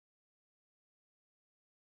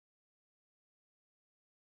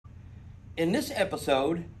in this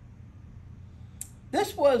episode,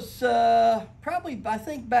 this was probably, I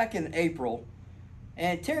think, back in April,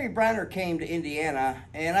 and Terry Briner came to Indiana,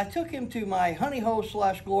 and I took him to my honey hole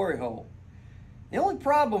 / glory hole. The only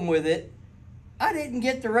problem with it, I didn't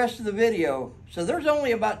get the rest of the video, so there's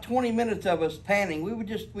only about 20 minutes of us panning.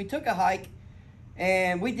 We took a hike,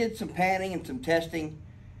 and we did some panning and some testing,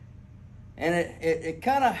 and it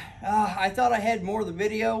kind of, I thought I had more of the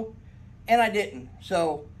video, and I didn't.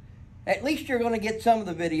 So at least you're going to get some of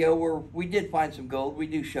the video where we did find some gold. We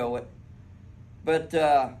do show it. But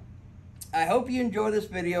I hope you enjoy this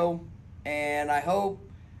video, and I hope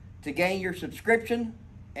to gain your subscription.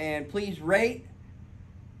 And please rate,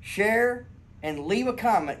 share, and leave a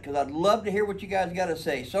comment, because I'd love to hear what you guys got to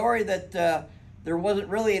say. Sorry that there wasn't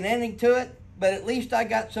really an ending to it, but at least I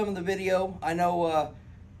got some of the video. I know,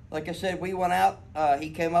 like I said, we went out. He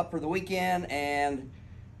came up for the weekend, and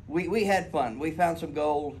we had fun. We found some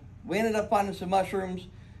gold. We ended up finding some mushrooms.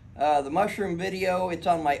 The mushroom video, it's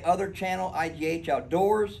on my other channel, IGH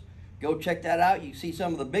Outdoors. Go check that out. You see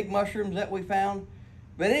some of the big mushrooms that we found.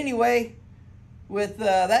 But anyway, with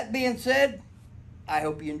that being said, I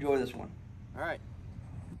hope you enjoy this one. All right.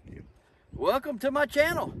 Welcome to my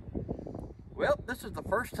channel. Well, this is the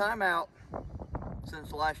first time out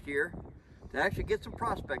since last year to actually get some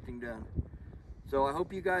prospecting done. So I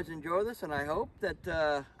hope you guys enjoy this, and I hope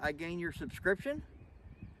that I gain your subscription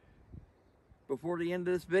before the end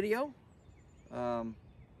of this video.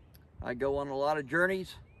 I go on a lot of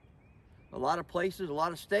journeys, a lot of places, a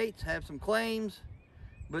lot of states, have some claims.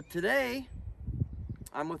 But today,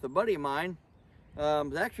 I'm with a buddy of mine.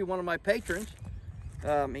 He's actually one of my patrons.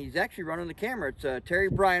 He's actually running the camera. It's Terry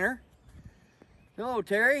Briner. Hello,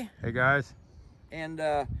 Terry. Hey, guys. And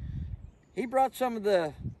he brought some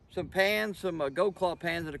pans, some Gold Claw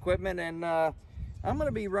pans and equipment, and I'm going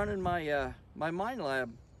to be running my my Minelab.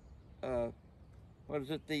 What is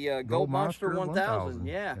it? The Gold Monster 1000.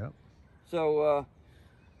 Yeah. Yep. So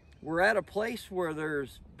we're at a place where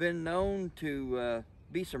there's been known to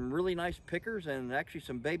be some really nice pickers and actually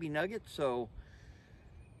some baby nuggets. So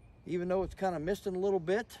even though it's kind of misting a little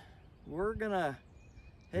bit, we're gonna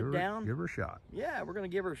head down. Give her a shot. Yeah, we're gonna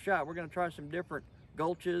give her a shot. We're gonna try some different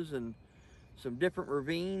gulches and some different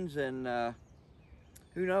ravines, and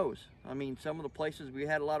who knows? I mean, some of the places we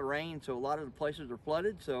had a lot of rain, so a lot of the places are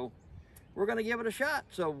flooded. So we're gonna give it a shot.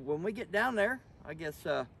 So when we get down there, I guess,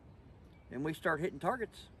 and we start hitting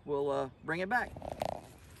targets, we'll bring it back.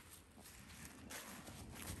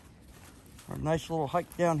 Our nice little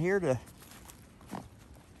hike down here to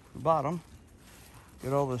the bottom.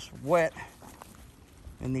 Get all this wet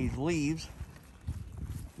in these leaves.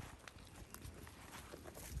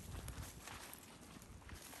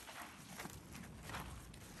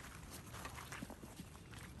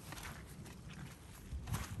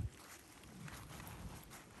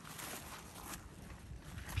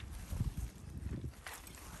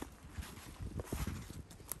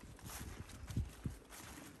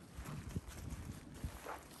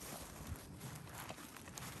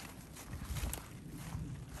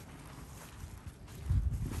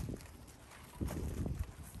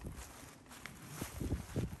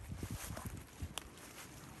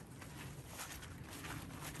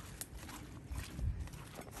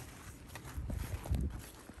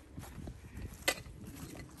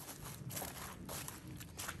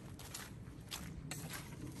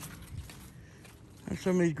 And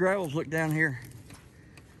some of these gravels look down here.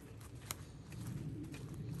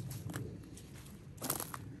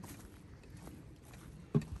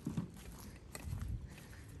 A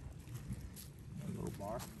little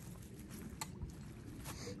bar.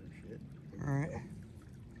 All right.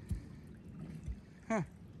 Huh.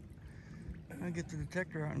 I'll get the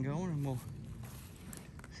detector out and going, and we'll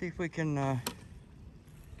see if we can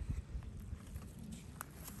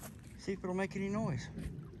see if it'll make any noise.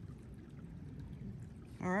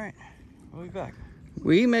 All right, we'll be back.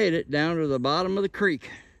 We made it down to the bottom of the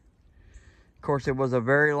creek. Of course, it was a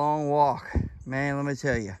very long walk. Man, let me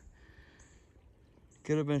tell you.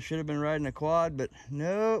 Should have been riding a quad, but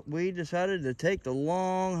no, we decided to take the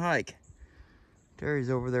long hike.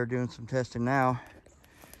 Terry's over there doing some testing now.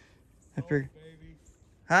 Gold, baby.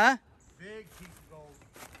 Huh? Big piece of gold.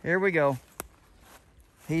 Here we go.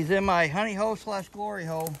 He's in my honey hole / glory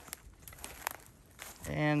hole.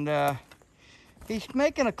 And he's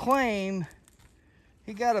making a claim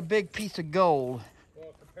he got a big piece of gold.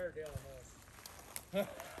 Well, compared to Illinois.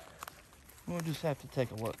 We'll just have to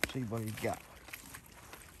take a look, see what he's got.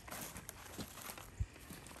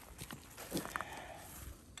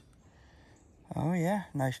 Oh yeah,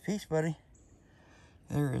 nice piece, buddy.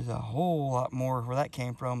 There is a whole lot more where that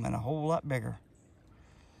came from, and a whole lot bigger.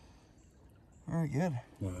 Very good.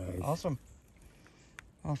 Nice. Awesome.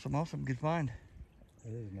 Awesome. Good find.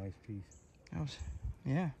 That is a nice piece.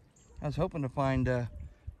 Yeah. I was hoping to find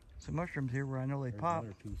some mushrooms here where I know they There's pop.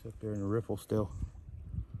 another piece up there in the riffle still.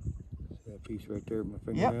 See that piece right there with my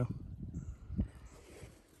fingernail?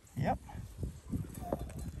 Yep.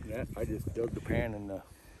 Yeah, I just dug the pan and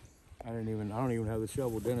I don't even have the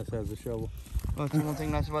shovel. Dennis has the shovel. Well, that's one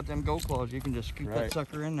thing nice about them gold claws. You can just scoop that Right.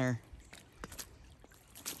 sucker in there.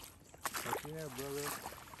 Heck yeah, brother.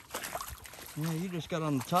 Yeah, you just got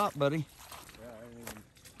on the top, buddy. Yeah, I didn't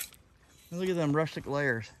even... Look at them rustic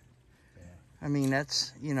layers. Yeah. I mean,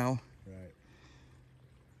 that's, you know, Right.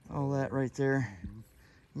 all that right there.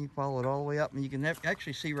 You follow it all the way up, and you can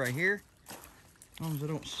actually see right here, as long as they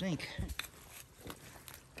don't sink.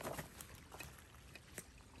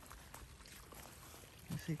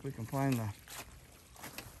 Let's see if we can find the...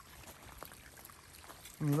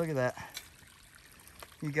 I mean, look at that.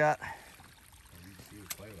 You got... You can see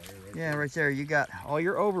the clay layer right Yeah, right there. You got all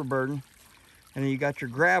your overburden, and then you got your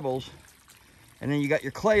gravels, and then you got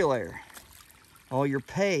your clay layer. All your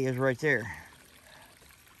pay is right there.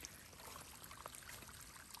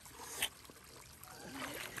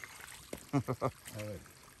 Oh, it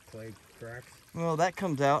clay cracks. Well, that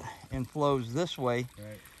comes out and flows this way,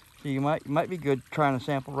 Right. so you might be good trying to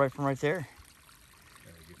sample right from right there.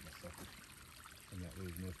 Gotta get my sucker. I'm not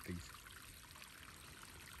losing this piece.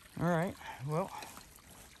 All right. Well,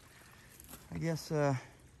 I guess I'll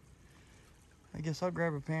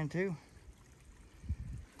grab a pan too.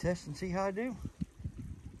 Test and see how I do. Man,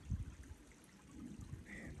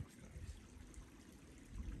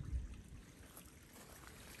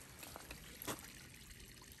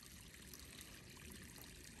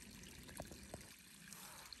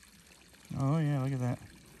 that's nice. Oh yeah, look at that.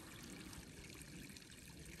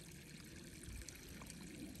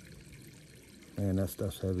 Man, that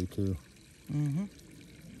stuff's heavy too. Mm-hmm.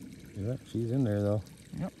 Yeah, she's in there though.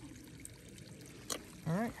 Yep.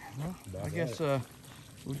 All right. Well, About I right. guess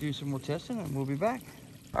we'll do some more testing and we'll be back.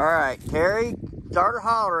 All right, Terry started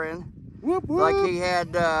hollering Whoop, whoop. like he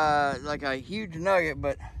had like a huge nugget,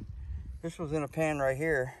 but this was in a pan right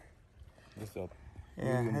here. It's a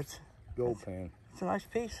Yeah, medium it's gold pan. a nice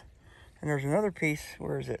piece. And there's another piece.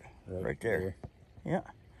 Where is it? Right there. Yeah.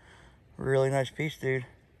 Really nice piece, dude.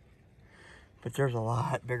 But there's a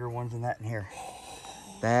lot bigger ones than that in here.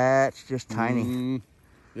 That's just tiny. Mm,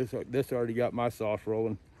 this already got my sauce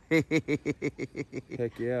rolling.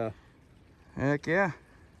 Heck yeah. Heck yeah.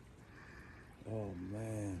 Oh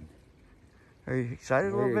man. Are you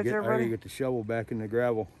excited a little bit there, I gotta buddy? get the shovel back in the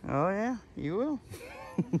gravel. Oh, yeah, you will.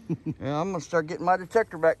 Yeah, I'm going to start getting my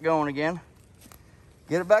detector back going again.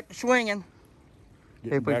 Get it back to swinging.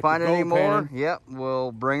 If we find any more, yep,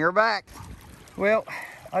 we'll bring her back. Well,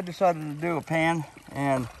 I decided to do a pan,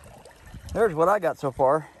 and there's what I got so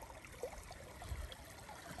far.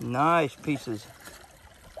 Nice pieces.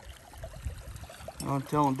 I'm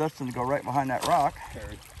telling Dustin to go right behind that rock.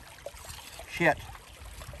 Terry. Shit.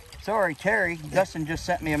 Sorry, Terry. Dustin just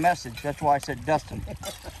sent me a message. That's why I said Dustin.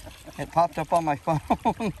 It popped up on my phone.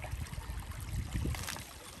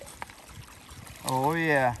 Oh,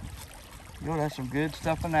 yeah. Yo, that's some good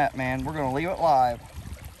stuff in that, man. We're going to leave it live.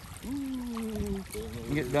 You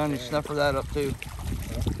get done and snuffer that up, too.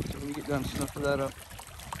 When you get done, snuffer that up.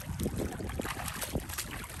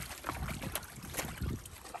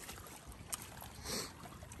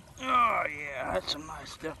 Oh, yeah. That's some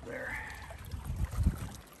nice stuff there.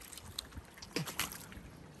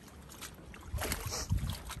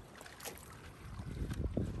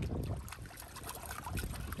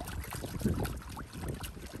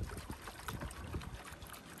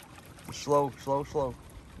 Slow, slow, slow.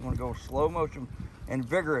 You want to go slow motion and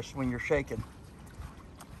vigorous when you're shaking.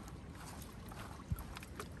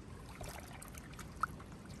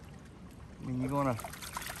 I mean, you want to,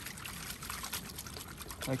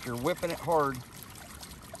 like you're whipping it hard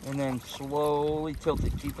and then slowly tilt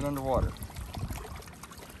it, keep it underwater.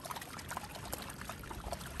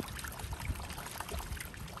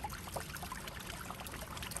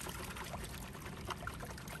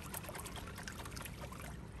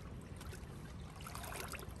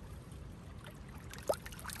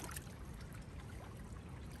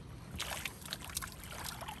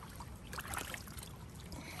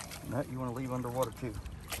 That you want to leave underwater too.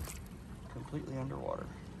 Completely underwater.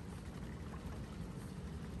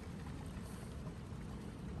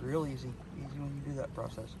 Real easy. Easy when you do that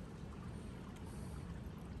process.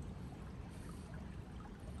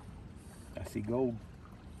 I see gold.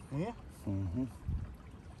 Yeah. Mm-hmm.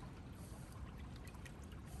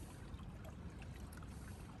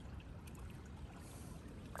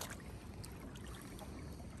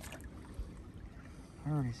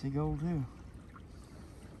 I already see gold too.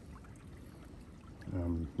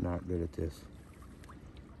 I'm not good at this.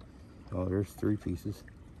 Oh, there's 3 pieces.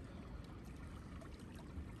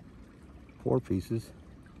 4 pieces.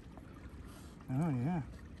 Oh yeah.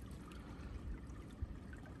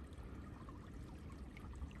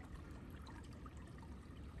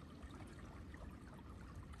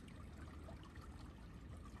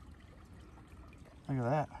 Look at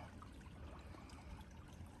that.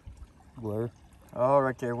 Blur. Oh,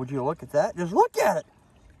 right there. Would you look at that? Just look at it.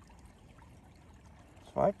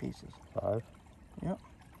 It's 5 pieces. 5. Yep.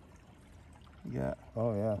 You got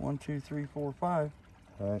Oh yeah. 1, 2, 3, 4, 5.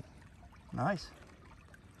 Right. Nice.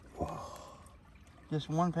 Just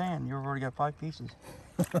one pan. You've already got 5 pieces.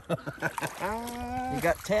 You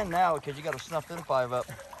got 10 now because you got to snuff them 5 up.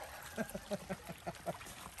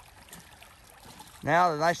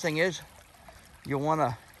 Now the nice thing is, you'll want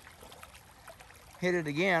to hit it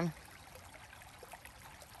again.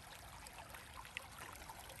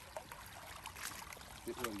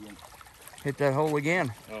 Hit that hole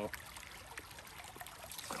again. Oh.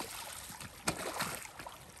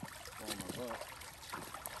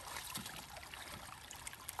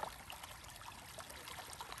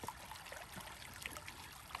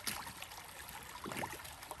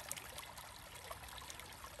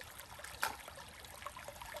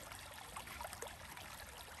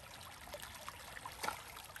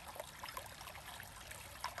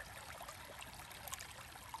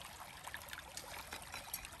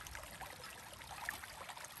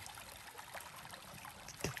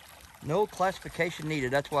 No classification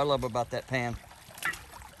needed. That's what I love about that pan.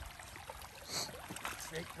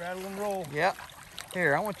 Shake, rattle, and roll. Yep.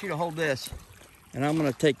 Here, I want you to hold this. And I'm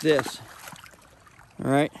going to take this.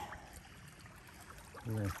 All right.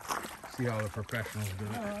 Yeah. See how the professionals do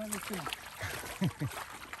it.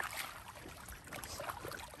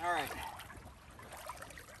 All right.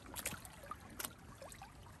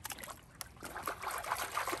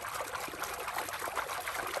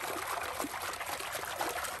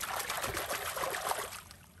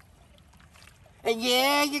 And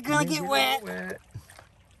yeah, you're gonna get wet.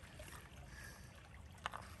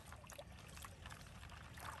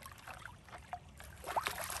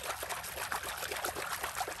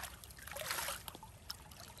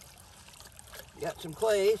 You got some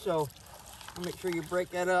clay, so I'll make sure you break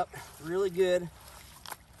that up really good.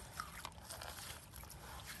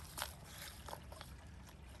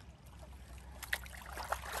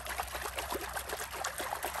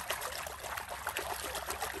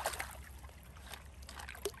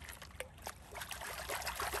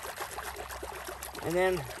 And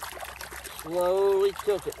then slowly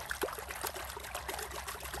tilt it.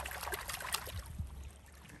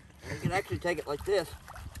 You can actually take it like this.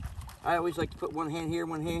 I always like to put one hand here,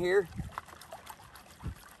 one hand here.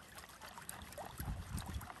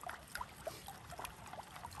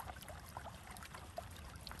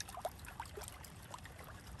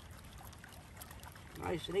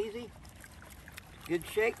 Nice and easy. Good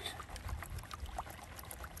shakes.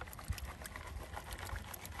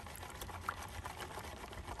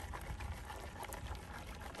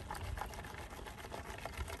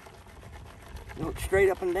 Look straight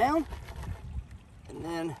up and down, and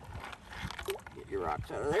then get your rocks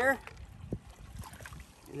out of there,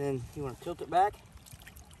 and then you want to tilt it back,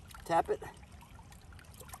 tap it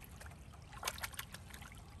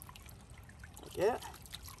like that,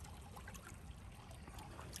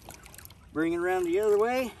 bring it around the other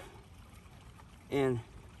way, and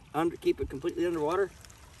keep it completely underwater,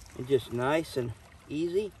 and just nice and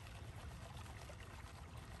easy.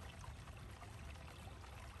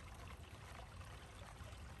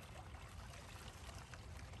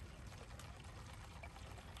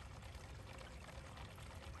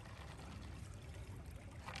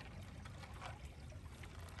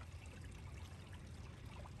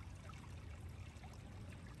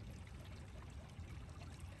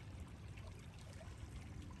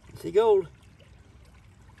 See gold.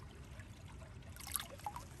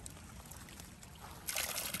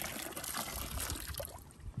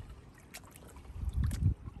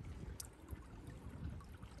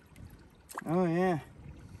 Oh yeah.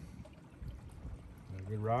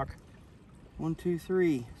 Good rock. 1, 2,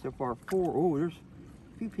 3. So far 4. Oh, there's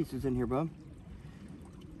a few pieces in here, bub.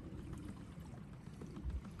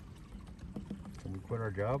 Can we quit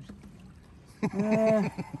our jobs?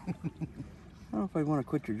 I don't know if I want to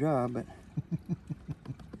quit your job, but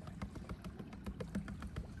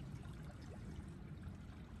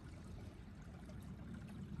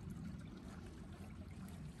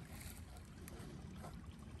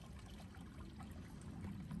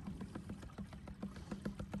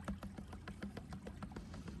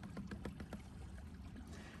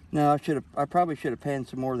No, I probably should have panned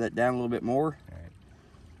some more of that down a little bit more. Right.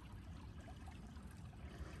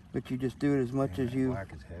 But you just do it as much as you.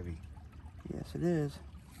 Black is heavy. Yes, it is.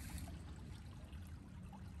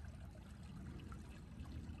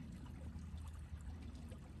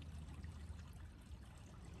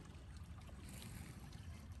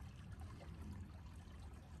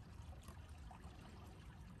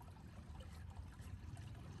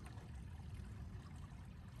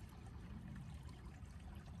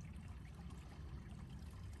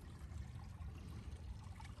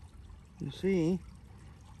 You see,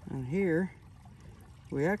 on here,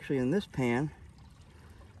 we actually, in this pan,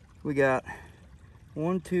 we got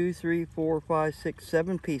 1, 2, 3, 4, 5, 6,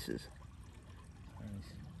 7 pieces. Nice.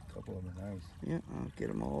 A couple of them are nice. Yeah, I'll get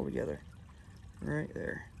them all together. Right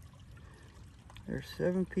there. There's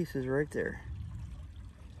 7 pieces right there.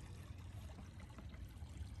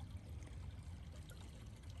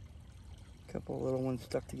 Couple of little ones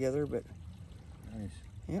stuck together, but Nice.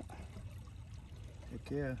 yep.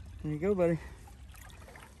 Heck yeah. There you go, buddy.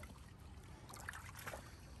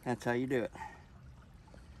 That's how you do it.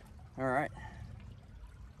 All right.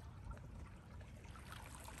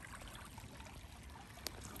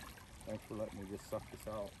 Thanks for letting me just suck this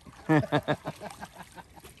out.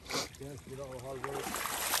 Yes, get all the hard work.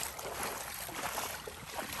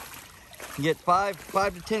 You get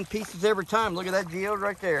 5 to 10 pieces every time. Look at that geode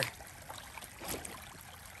right there.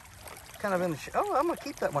 Kind of in the oh, I'm gonna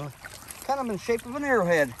keep that one. Kind of in the shape of an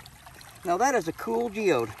arrowhead. Now that is a cool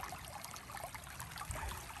geode.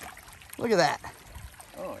 Look at that.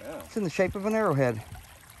 Oh yeah. It's in the shape of an arrowhead.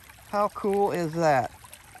 How cool is that?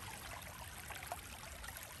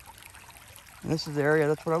 And this is the area,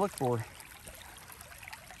 that's what I look for.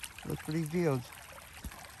 Look for these geodes.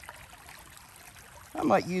 I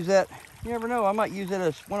might use that, you never know, I might use it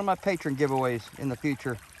as one of my patron giveaways in the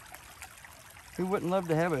future. Who wouldn't love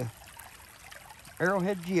to have a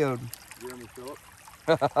arrowhead geode? Jeremy Phillip.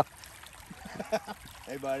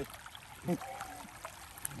 Hey, buddy.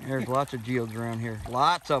 There's lots of geodes around here,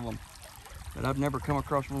 lots of them. But I've never come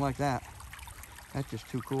across one like that. That's just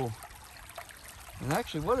too cool. And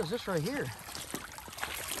actually, what is this right here?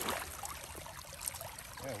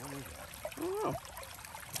 Yeah, what is that? I don't know.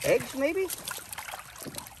 Eggs, maybe?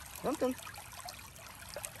 Something.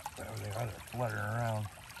 Oh, they are fluttering around.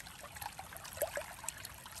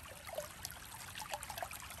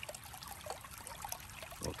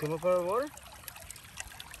 Won't come up out of the water?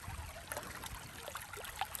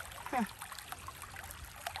 Huh.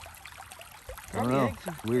 I don't Probably know. eggs.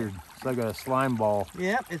 It's weird. It's like a slime ball.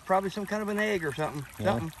 Yep, it's probably some kind of an egg or something. Yeah.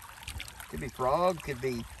 Something. Could be frog, could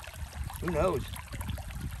be, who knows?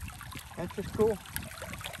 That's just cool.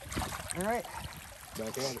 All right,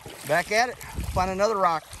 Back at it. back at it. Find another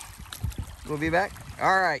rock. We'll be back.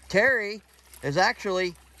 All right, Terry is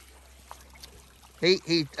actually,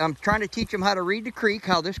 I'm trying to teach him how to read the creek,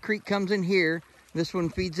 how this creek comes in here. This one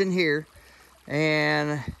feeds in here.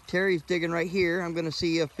 And Terry's digging right here. I'm gonna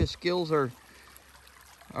see if his skills are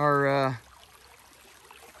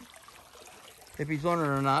if he's learning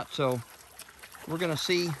or not. So we're gonna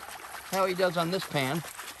see how he does on this pan.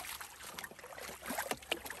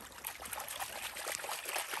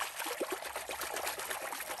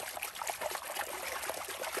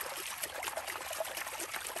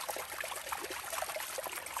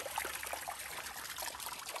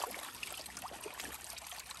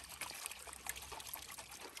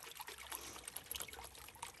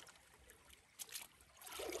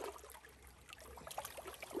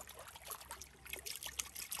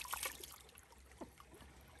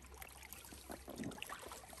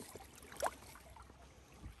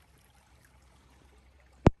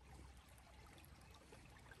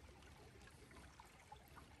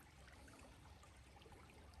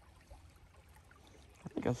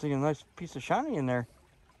 I think I see a nice piece of shiny in there.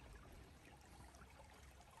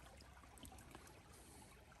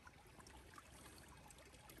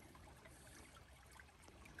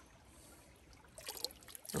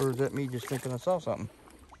 Or is that me just thinking I saw something?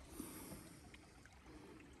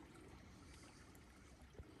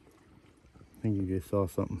 I think you just saw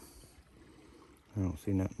something. I don't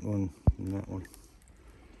see that one in that one.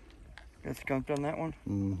 Got skunked on that one?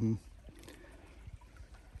 Mm-hmm.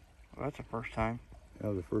 Well, that's the first time. That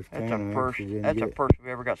was the first That's pan a I first. actually didn't That's get. the first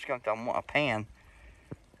we ever got skunked on a pan.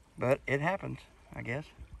 But it happens, I guess.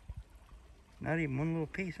 Not even one little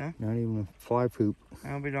piece, huh? Not even a fly poop.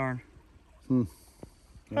 I'll be darned.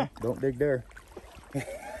 Yeah, don't dig there.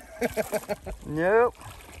 Nope.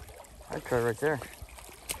 I'd try right there.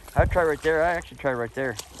 I'd try right there. I actually try right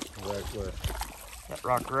there. Right where? That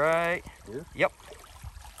rock right. Here? Yep.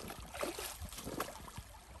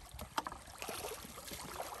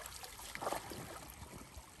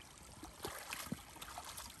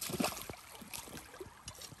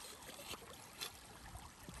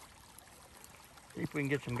 See if we can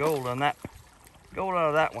get some gold on that. Gold out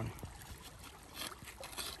of that one.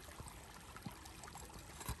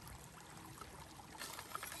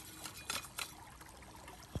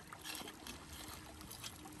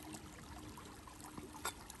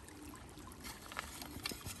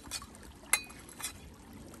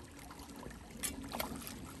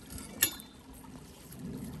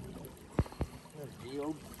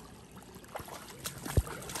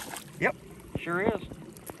 Yep, sure is.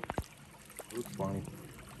 Looks funny.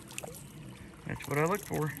 That's what I look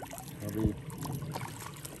for.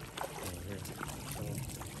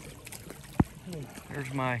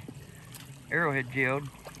 There's my arrowhead geode.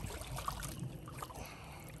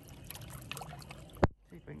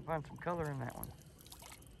 See if we can find some color in that one.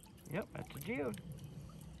 Yep, that's a geode.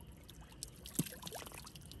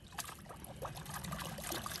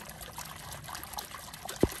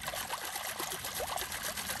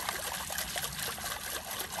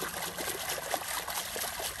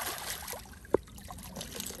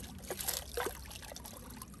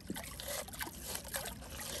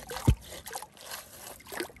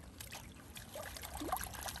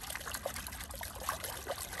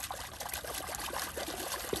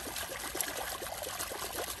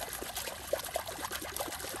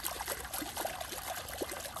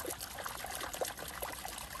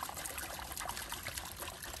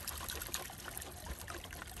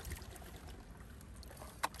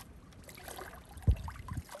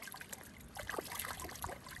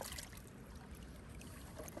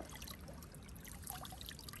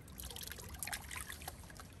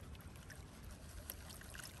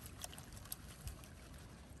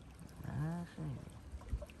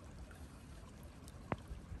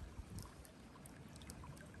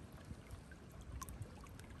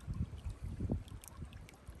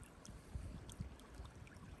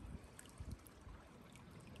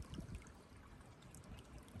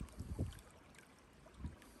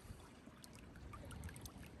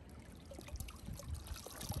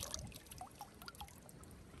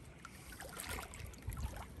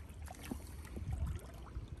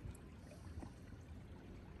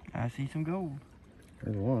 I see some gold.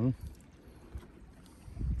 There's one.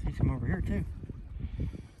 See some over here too.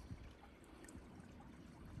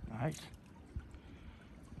 Nice.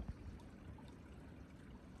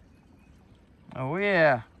 Oh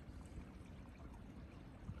yeah.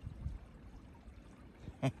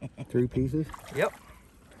 3 pieces? Yep.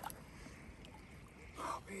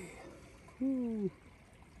 Ooh.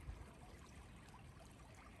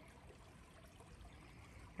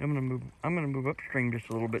 I'm gonna move upstream just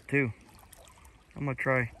a little bit too. I'm look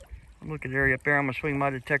at the area up there. I'm gonna swing my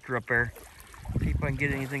detector up there. See if I can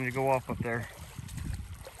get anything to go off up there.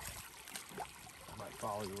 I might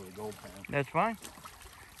follow you with a gold pan. That's fine.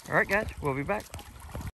 All right, guys, we'll be back.